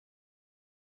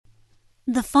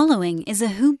The following is a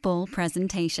Hoop Ball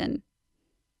presentation.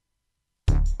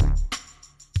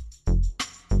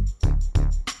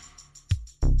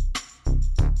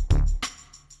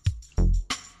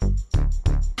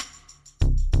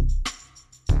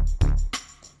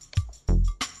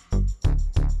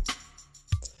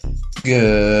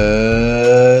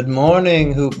 Good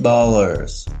morning, Hoop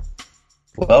Ballers.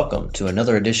 Welcome to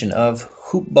another edition of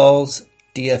Hoop Balls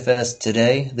DFS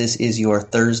Today. This is your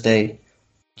Thursday,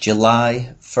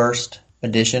 July 1st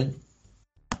edition.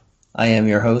 I am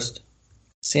your host,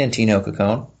 Santino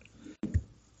Cacone,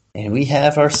 and we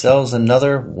have ourselves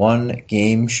another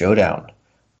one-game showdown.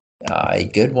 A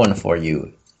good one for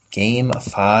you. Game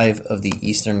 5 of the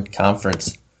Eastern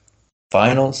Conference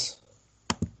Finals.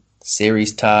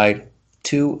 Series tied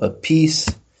 2 apiece.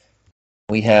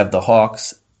 We have the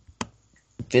Hawks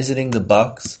visiting the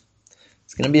Bucks.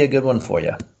 It's going to be a good one for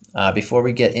you. Before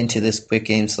we get into this quick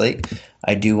game slate,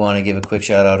 I do want to give a quick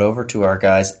shout out over to our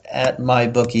guys at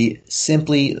MyBookie,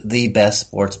 simply the best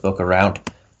sports book around.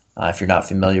 If you're not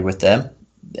familiar with them,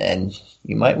 then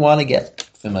you might want to get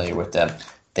familiar with them.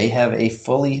 They have a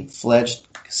fully fledged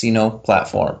casino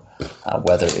platform,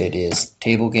 whether it is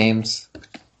table games,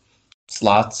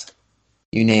 slots,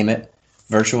 you name it,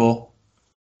 virtual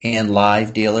and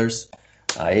live dealers.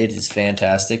 It is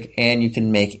fantastic, and you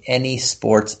can make any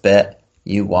sports bet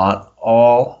you want,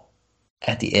 all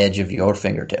at the edge of your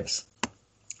fingertips.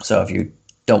 So if you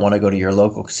don't want to go to your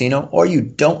local casino, or you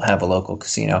don't have a local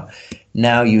casino,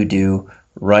 now you do,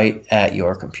 right at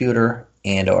your computer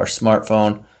and or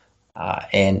smartphone.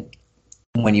 And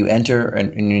when you enter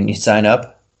and when you sign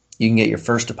up, you can get your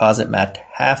first deposit matched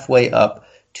halfway up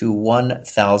to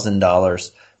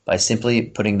 $1,000 by simply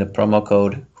putting the promo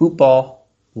code HoopBall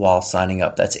while signing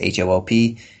up. That's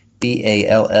HOOPBALL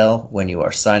when you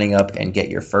are signing up, and get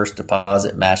your first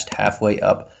deposit matched halfway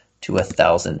up to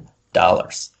 $1,000.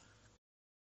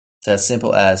 It's as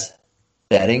simple as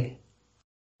betting,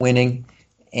 winning,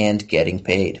 and getting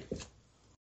paid.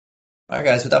 All right,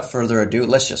 guys, without further ado,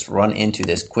 let's just run into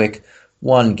this quick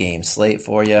one-game slate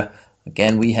for you.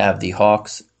 Again, we have the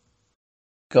Hawks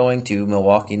going to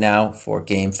Milwaukee now for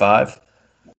Game 5.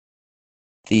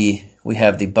 We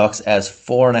have the Bucks as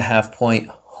 4.5-point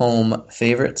home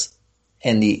favorites,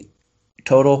 and the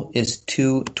total is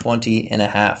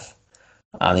 220.5.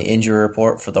 On the injury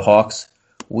report for the Hawks,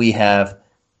 we have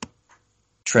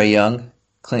Trae Young,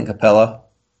 Clint Capella,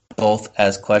 both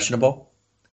as questionable,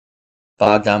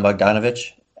 Bogdan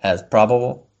Bogdanovic as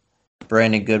probable,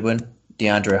 Brandon Goodwin,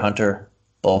 DeAndre Hunter,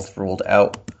 both ruled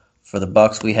out. For the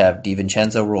Bucks, we have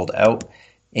DiVincenzo ruled out,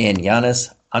 and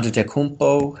Giannis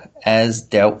Antetokounmpo as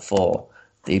doubtful.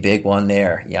 The big one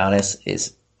there, Giannis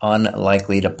is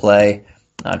unlikely to play.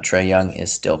 Trae Young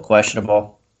is still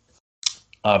questionable.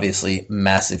 Obviously,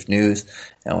 massive news,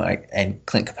 and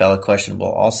Clint Capella questionable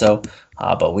also.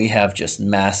 But we have just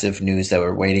massive news that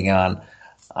we're waiting on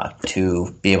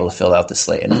to be able to fill out the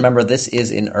slate. And remember, this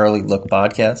is an early look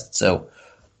podcast, so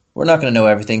we're not going to know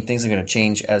everything. Things are going to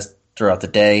change as throughout the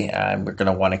day, and we're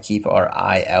going to want to keep our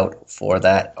eye out for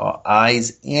that,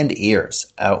 eyes and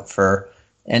ears out for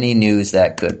any news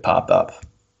that could pop up.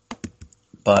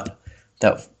 But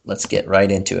let's get right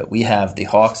into it. We have the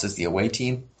Hawks as the away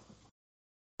team.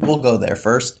 We'll go there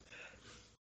first.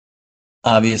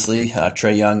 Obviously,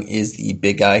 Trae Young is the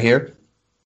big guy here.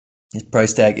 His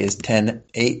price tag is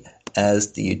 10.8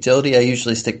 as the utility. I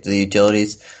usually stick to the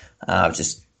utilities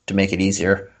just to make it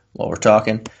easier while we're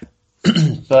talking.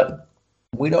 But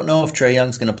we don't know if Trae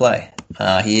Young's going to play.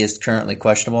 He is currently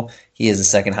questionable. He is the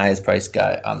second highest priced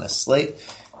guy on the slate,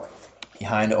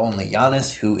 behind only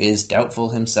Giannis, who is doubtful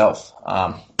himself.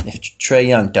 If Trae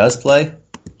Young does play,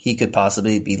 he could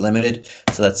possibly be limited,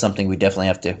 so that's something we definitely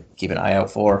have to keep an eye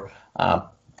out for. I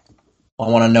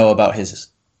want to know about his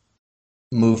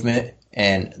movement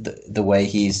and the way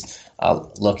he's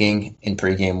looking in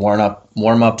pregame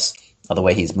warm-ups, the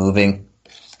way he's moving,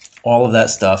 all of that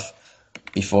stuff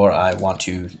before I want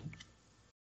to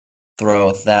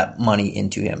throw that money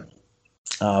into him.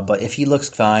 But if he looks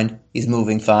fine, he's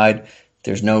moving fine,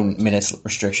 there's no minutes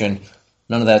restriction,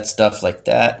 none of that stuff like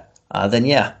that, then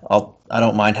yeah, I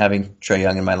don't mind having Trae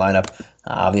Young in my lineup.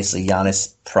 Obviously,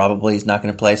 Giannis probably is not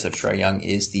going to play, so Trae Young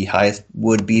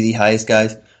would be the highest guy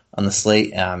on the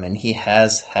slate, and he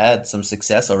has had some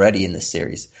success already in this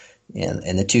series.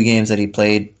 In the 2 games that he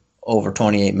played over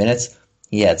 28 minutes,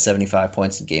 he had 75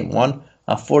 points in Game 1,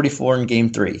 44 in Game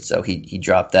 3. So he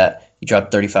dropped that. He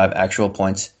dropped 35 actual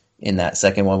points in that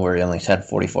second one where he only had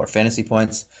 44 fantasy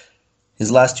points.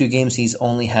 His last 2 games, he's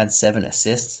only had 7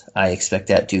 assists. I expect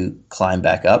that to climb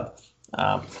back up.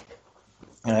 And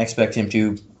I expect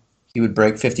he would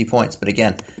break 50 points. But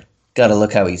again, got to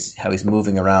look how he's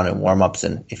moving around in warmups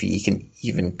and if he can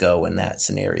even go in that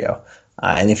scenario.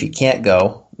 And if he can't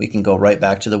go, we can go right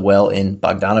back to the well in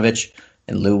Bogdanovich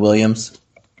and Lou Williams.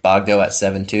 Bogdo at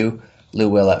 7-2, Lou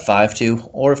Will at 5-2.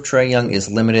 Or if Trae Young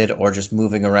is limited or just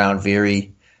moving around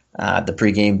the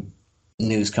pregame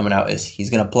news coming out is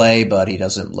he's going to play, but he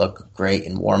doesn't look great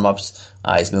in warmups.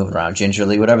 He's moving around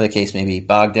gingerly. Whatever the case may be,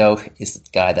 Bogdo is the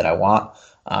guy that I want.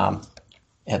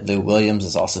 And Lou Williams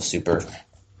is also super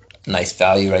nice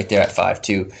value right there at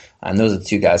 5-2. And those are the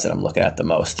two guys that I'm looking at the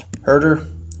most. Herter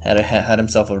had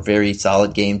himself a very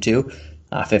solid game too.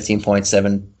 15 points,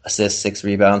 7 assists, 6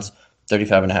 rebounds,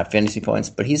 35.5 fantasy points.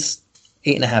 But he's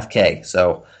 8.5K,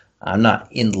 so I'm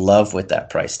not in love with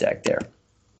that price tag there.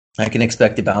 I can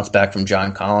expect a bounce back from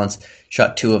John Collins.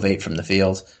 Shot 2 of 8 from the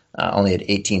field. Only had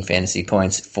 18 fantasy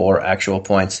points, 4 actual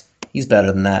points. He's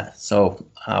better than that. So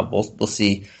we'll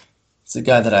see. It's a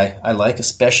guy that I like,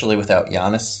 especially without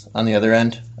Giannis on the other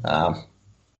end.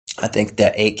 I think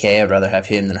that 8K, I'd rather have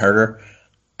him than Herter.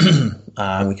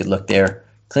 We could look there.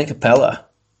 Clint Capella.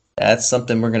 That's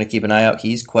something we're going to keep an eye out.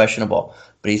 He's questionable,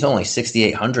 but he's only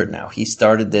 6,800 now. He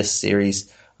started this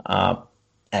series at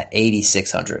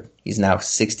 8,600. He's now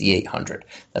 6,800.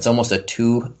 That's almost a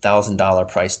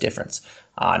 $2,000 price difference.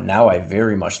 Now I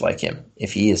very much like him.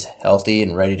 If he is healthy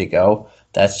and ready to go,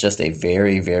 that's just a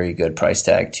very, very good price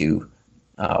tag to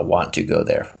want to go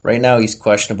there. Right now he's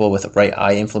questionable with right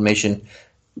eye inflammation.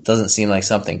 Doesn't seem like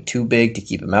something too big to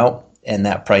keep him out, and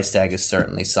that price tag is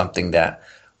certainly something that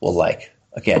we'll like.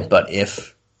 Again, but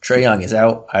if Trae Young is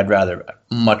out, I'd rather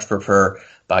much prefer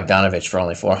Bogdanovich for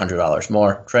only $400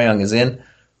 more. Trae Young is in,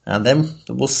 and then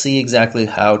we'll see exactly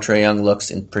how Trae Young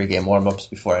looks in pregame warmups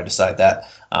before I decide that.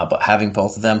 But having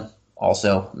both of them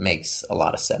also makes a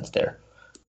lot of sense there.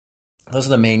 Those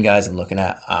are the main guys I'm looking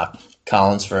at.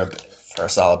 Collins for a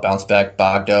solid bounce back.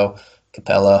 Bogdo,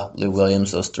 Capella, Lou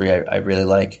Williams, those three I really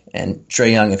like. And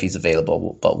Trae Young if he's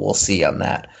available, but we'll see on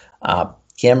that.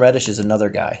 Cam Reddish is another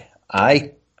guy.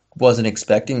 I wasn't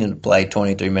expecting him to play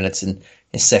 23 minutes in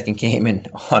his second game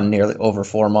on nearly over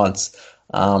 4 months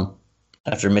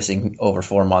after missing over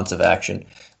 4 months of action.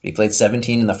 He played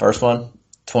 17 in the first one,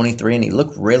 23, and he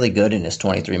looked really good in his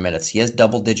 23 minutes. He has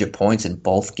double-digit points in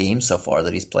both games so far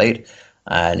that he's played,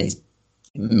 and he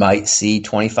might see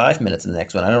 25 minutes in the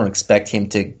next one. I don't expect him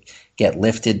to get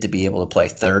lifted to be able to play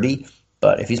 30,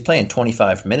 but if he's playing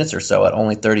 25 minutes or so at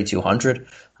only 3,200,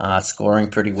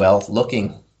 scoring pretty well,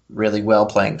 looking really well,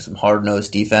 playing some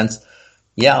hard-nosed defense,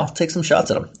 yeah, I'll take some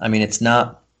shots at him. I mean, it's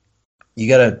not – you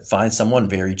got to find someone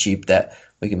very cheap that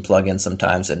we can plug in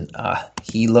sometimes, and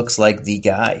he looks like the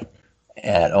guy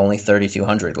at only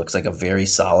 3,200. Looks like a very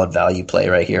solid value play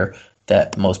right here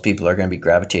that most people are going to be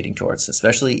gravitating towards,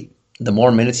 especially the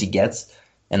more minutes he gets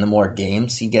and the more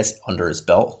games he gets under his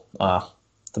belt,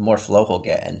 the more flow he'll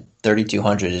get, and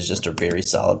 3,200 is just a very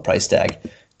solid price tag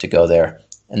to go there.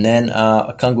 And then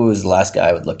Okongwu is the last guy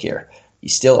I would look here.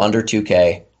 He's still under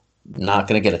 2K, not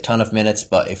going to get a ton of minutes,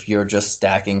 but if you're just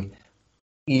stacking,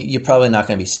 you're probably not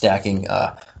going to be stacking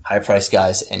high-priced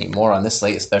guys anymore on this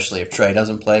slate, especially if Trae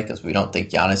doesn't play, because we don't think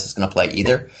Giannis is going to play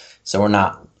either. So we're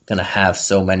not going to have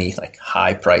so many like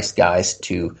high-priced guys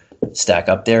to stack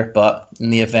up there. But in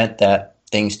the event that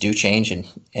things do change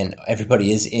and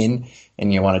everybody is in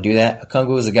and you want to do that,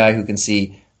 Okongwu is a guy who can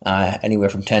see anywhere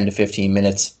from 10 to 15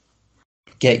 minutes,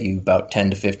 get you about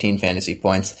 10 to 15 fantasy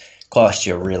points, cost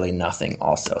you really nothing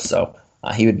also. So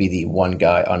he would be the one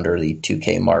guy under the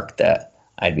 2K mark that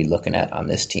I'd be looking at on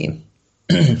this team.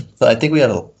 So I think we have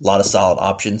a lot of solid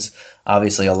options.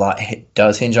 Obviously, a lot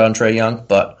does hinge on Trae Young,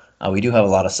 but we do have a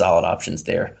lot of solid options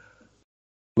there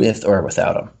with or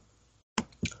without him.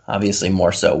 Obviously,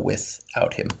 more so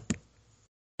without him.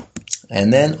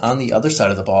 And then on the other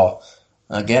side of the ball,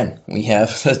 again, we have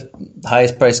the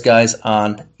highest priced guys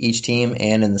on each team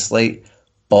and in the slate,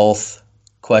 both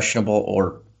questionable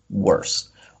or worse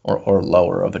or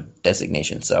lower of a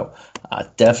designation. So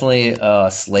definitely a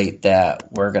slate that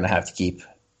we're going to have to keep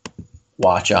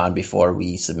watch on before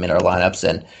we submit our lineups.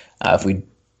 And if we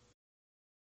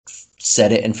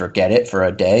set it and forget it for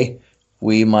a day,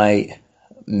 we might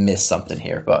miss something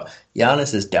here. But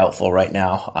Giannis is doubtful right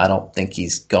now. I don't think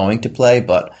he's going to play,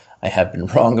 but I have been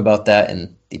wrong about that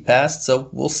in the past, so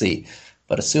we'll see.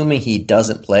 But assuming he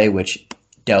doesn't play, which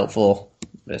doubtful,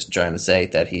 just trying to say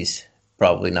that he's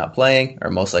probably not playing,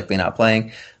 or most likely not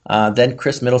playing, then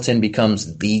Chris Middleton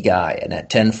becomes the guy. And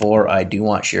at 10-4, I do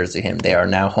want shares of him. They are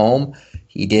now home.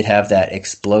 He did have that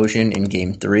explosion in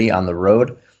Game 3 on the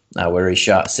road, where he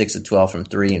shot 6 of 12 from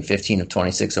 3 and 15 of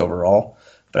 26 overall.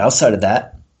 But outside of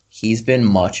that, he's been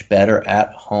much better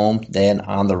at home than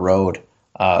on the road.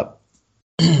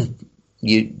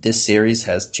 This series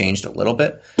has changed a little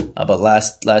bit, but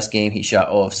last game he shot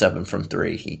 0 of 7 from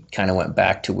 3. He kind of went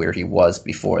back to where he was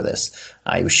before this.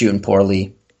 He was shooting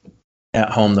poorly at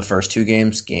home the first 2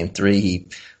 games. Game 3 he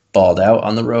balled out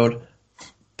on the road,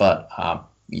 but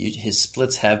his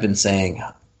splits have been saying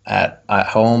at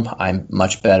home I'm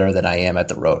much better than I am at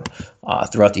the road.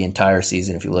 Throughout the entire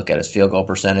season, if you look at his field goal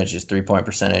percentage, his 3-point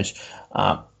percentage,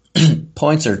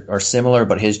 points are similar,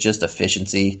 but his just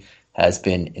efficiency has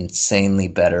been insanely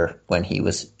better when he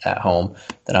was at home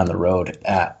than on the road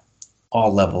at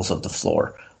all levels of the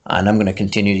floor. And I'm going to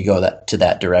continue to go to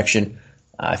that direction.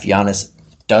 If Giannis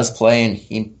does play, and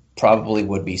he probably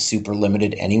would be super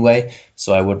limited anyway,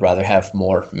 so I would rather have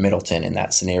more Middleton in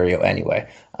that scenario anyway.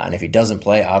 And if he doesn't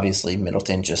play, obviously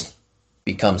Middleton just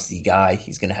becomes the guy.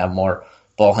 He's going to have more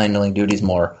ball handling duties,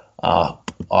 more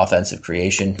offensive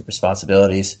creation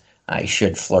responsibilities. He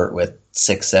should flirt with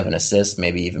 6-7 assists,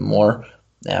 maybe even more.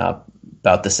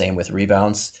 About the same with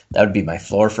rebounds. That would be my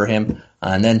floor for him.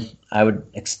 And then I would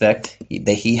expect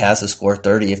that he has to score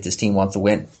 30 if this team wants to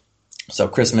win. So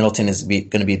Chris Middleton is going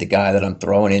to be the guy that I'm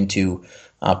throwing into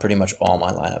pretty much all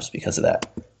my lineups because of that.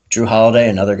 Jrue Holiday,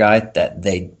 another guy that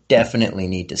they definitely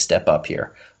need to step up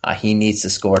here. He needs to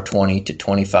score 20 to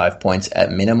 25 points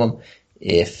at minimum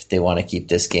if they want to keep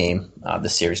this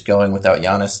series going without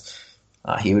Giannis.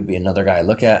 He would be another guy I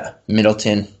look at.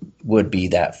 Middleton would be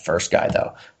that first guy,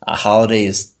 though. Holiday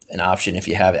is an option if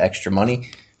you have extra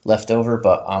money left over,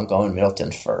 but I'm going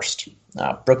Middleton first.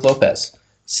 Brook Lopez,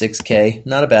 $6K,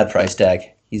 not a bad price tag.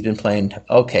 He's been playing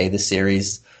okay this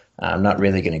series. I'm not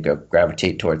really going to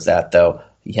gravitate towards that, though.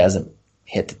 He hasn't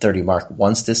hit the 30 mark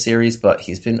once this series, but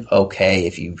he's been okay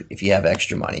if you have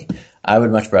extra money. I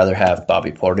would much rather have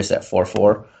Bobby Portis at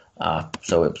 4-4.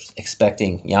 So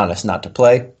expecting Giannis not to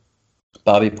play,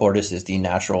 Bobby Portis is the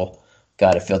natural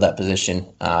guy to fill that position.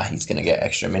 He's going to get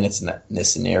extra minutes in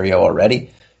this scenario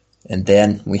already. And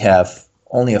then we have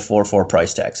only a 4-4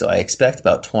 price tag. So I expect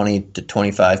about 20 to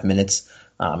 25 minutes,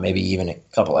 maybe even a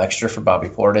couple extra for Bobby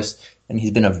Portis. And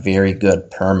he's been a very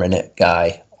good permanent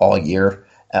guy all year.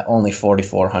 At only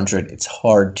 4,400, it's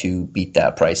hard to beat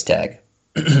that price tag.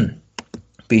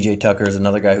 PJ Tucker is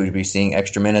another guy who would be seeing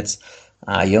extra minutes.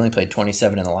 He only played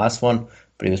 27 in the last one,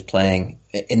 but he was playing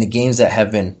in the games that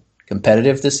have been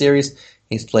competitive this series.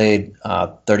 He's played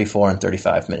 34 and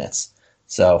 35 minutes.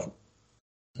 So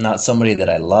not somebody that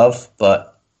I love,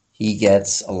 but he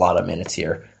gets a lot of minutes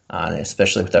here,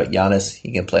 especially without Giannis.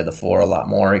 He can play the 4 a lot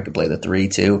more. He can play the 3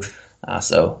 too.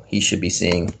 So he should be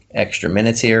seeing extra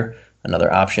minutes here.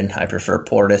 Another option, I prefer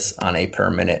Portis on a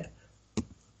per minute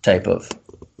type of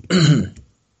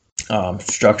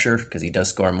structure because he does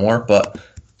score more, but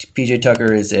PJ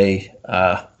Tucker is a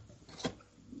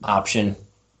option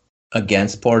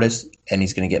against Portis, and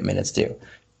he's going to get minutes too.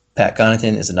 Pat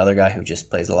Connaughton is another guy who just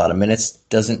plays a lot of minutes,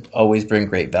 doesn't always bring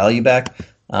great value back,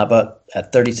 but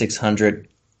at 3,600,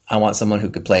 I want someone who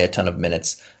could play a ton of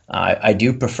minutes. I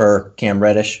do prefer Cam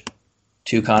Reddish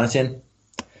to Connaughton,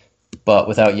 but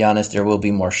without Giannis, there will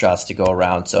be more shots to go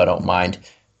around, so I don't mind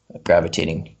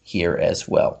gravitating here as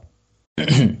well.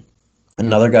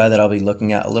 Another guy that I'll be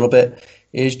looking at a little bit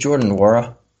is Jordan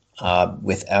Nwora.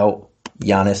 Without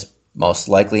Giannis, most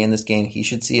likely in this game, he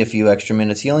should see a few extra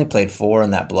minutes. He only played 4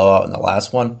 in that blowout in the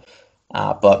last one,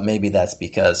 but maybe that's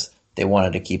because they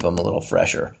wanted to keep him a little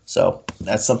fresher. So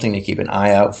that's something to keep an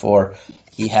eye out for.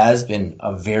 He has been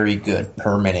a very good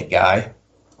per-minute guy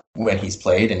when he's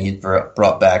played, and he's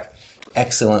brought back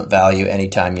excellent value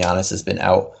anytime Giannis has been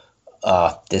out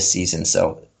this season.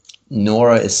 So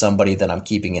Nwora is somebody that I'm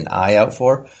keeping an eye out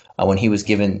for. When he was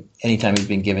given, anytime he's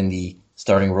been given the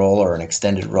starting role or an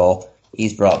extended role,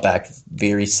 he's brought back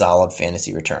very solid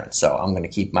fantasy returns. So I'm going to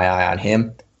keep my eye on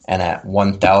him. And at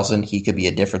 1,000, he could be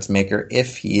a difference maker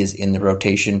if he is in the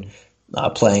rotation,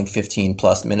 playing 15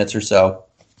 plus minutes or so.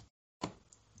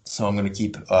 So I'm going to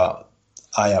keep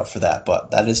eye out for that,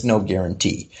 but that is no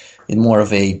guarantee. It's more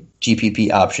of a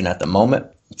GPP option at the moment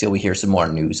until we hear some more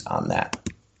news on that.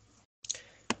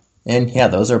 And yeah,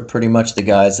 those are pretty much the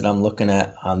guys that I'm looking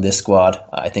at on this squad.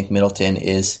 I think Middleton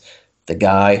is the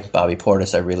guy. Bobby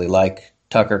Portis I really like.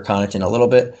 Tucker, Connaughton a little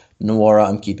bit. Nwora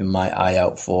I'm keeping my eye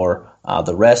out for.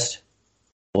 The rest,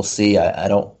 we'll see. I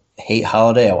don't hate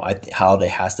Holiday. Holiday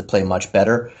has to play much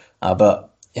better.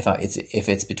 But if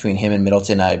it's between him and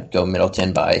Middleton, I'd go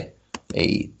Middleton by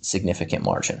a significant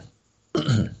margin.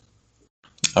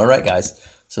 All right, guys.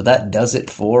 So that does it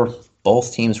for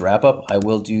both teams' wrap-up. I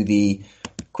will do the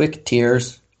quick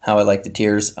tiers, how I like the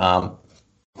tiers,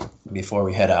 before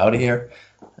we head out of here.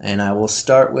 And I will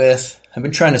start with, I've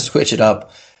been trying to switch it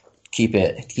up keep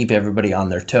everybody on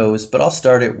their toes. But I'll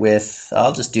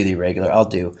just do the regular. I'll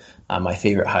do my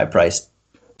favorite high price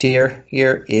tier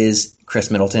here is Chris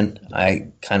Middleton. I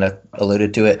kind of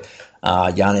alluded to it.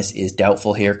 Giannis is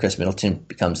doubtful here. Chris Middleton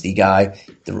becomes the guy.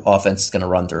 The offense is going to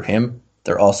run through him.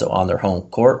 They're also on their home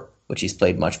court, which he's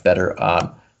played much better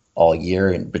all year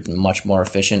and been much more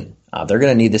efficient. They're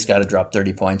going to need this guy to drop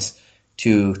 30 points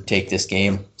to take this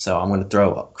game. So I'm going to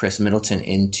throw Chris Middleton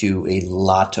into a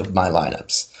lot of my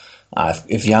lineups.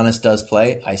 If Giannis does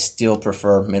play, I still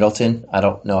prefer Middleton. I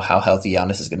don't know how healthy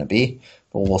Giannis is going to be,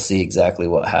 but we'll see exactly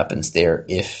what happens there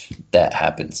if that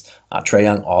happens. Trae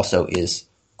Young also is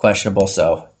questionable,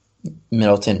 so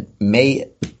Middleton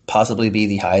may possibly be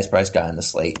the highest priced guy on the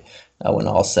slate when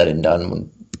all's said and done,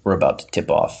 when we're about to tip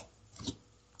off.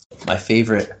 My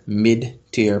favorite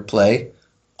mid-tier play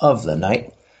of the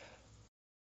night,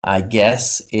 I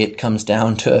guess it comes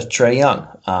down to Trae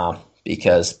Young,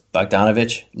 because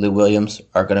Bogdanovich, Lou Williams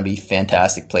are going to be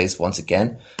fantastic plays once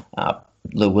again.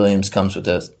 Lou Williams comes with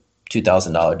a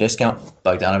 $2,000 discount.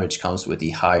 Bogdanovich comes with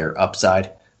the higher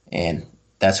upside, and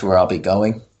that's where I'll be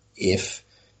going if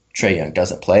Trae Young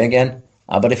doesn't play again.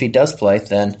 But if he does play,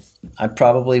 then I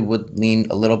probably would lean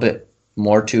a little bit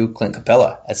more to Clint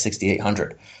Capella at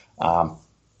 6,800.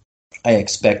 I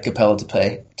expect Capella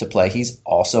to play. He's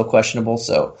also questionable,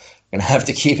 so I'm going to have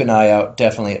to keep an eye out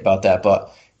definitely about that.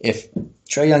 But if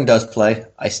Trae Young does play,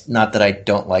 not that I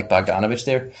don't like Bogdanovich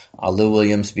there, Lou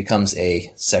Williams becomes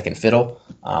a second fiddle.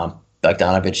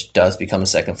 Bogdanovich does become a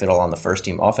second fiddle on the first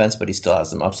team offense, but he still has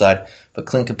some upside. But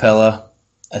Clint Capella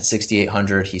at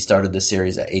 6,800, he started the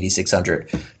series at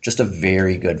 8,600. Just a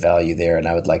very good value there, and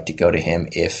I would like to go to him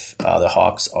if the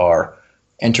Hawks are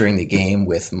entering the game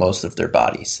with most of their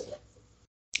bodies.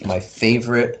 My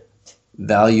favorite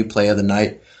value play of the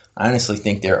night, I honestly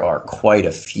think there are quite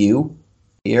a few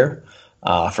here.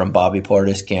 From Bobby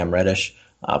Portis, Cam Reddish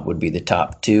would be the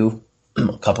top two.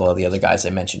 A couple of the other guys I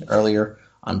mentioned earlier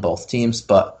on both teams,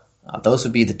 but those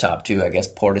would be the top two. I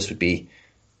guess Portis would be,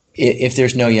 if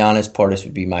there's no Giannis, Portis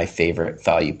would be my favorite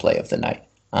value play of the night.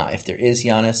 If there is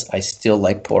Giannis, I still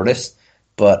like Portis,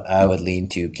 but I would lean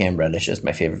to Cam Reddish as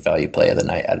my favorite value play of the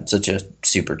night at such a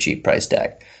super cheap price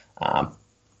tag.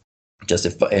 Just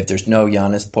if there's no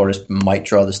Giannis, Portis might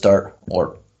draw the start,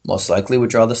 or most likely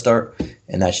would draw the start,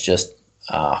 and that's just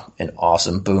an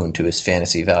awesome boon to his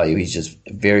fantasy value. He's just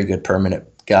a very good permanent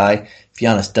guy. If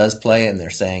Giannis does play and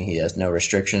they're saying he has no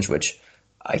restrictions, which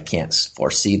I can't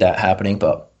foresee that happening,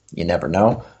 but you never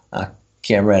know,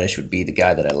 Cam Reddish would be the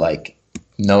guy that I like,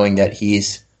 knowing that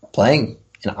he's playing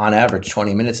on average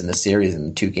 20 minutes in the series in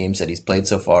the two games that he's played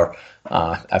so far.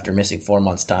 After missing 4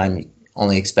 months' time, you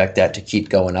only expect that to keep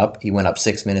going up. He went up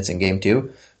 6 minutes in game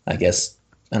two. I guess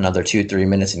another 2-3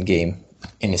 minutes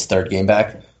in his third game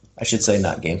back. I should say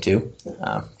not game two.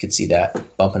 Could see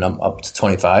that bumping him up to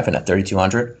 25 and at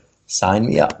 3,200. Sign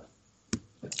me up.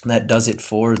 That does it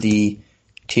for the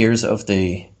tiers of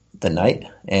the night.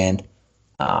 And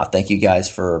thank you guys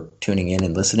for tuning in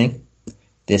and listening.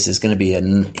 This is going to be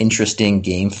an interesting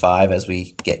Game 5 as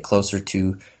we get closer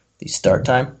to the start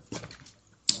time.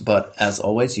 But as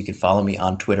always, you can follow me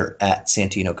on Twitter at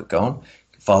Santino Cocone.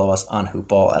 You can follow us on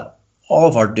Hoopball at all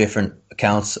of our different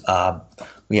accounts.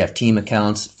 We have team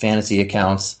accounts, fantasy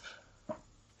accounts,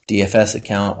 DFS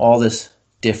account, all this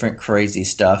different crazy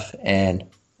stuff. And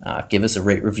give us a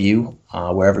rate review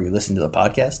wherever you listen to the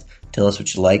podcast. Tell us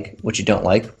what you like, what you don't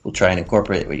like. We'll try and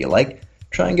incorporate what you like.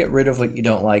 Try and get rid of what you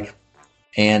don't like.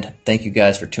 And thank you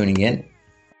guys for tuning in.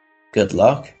 Good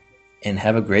luck and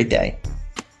have a great day.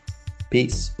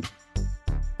 Peace.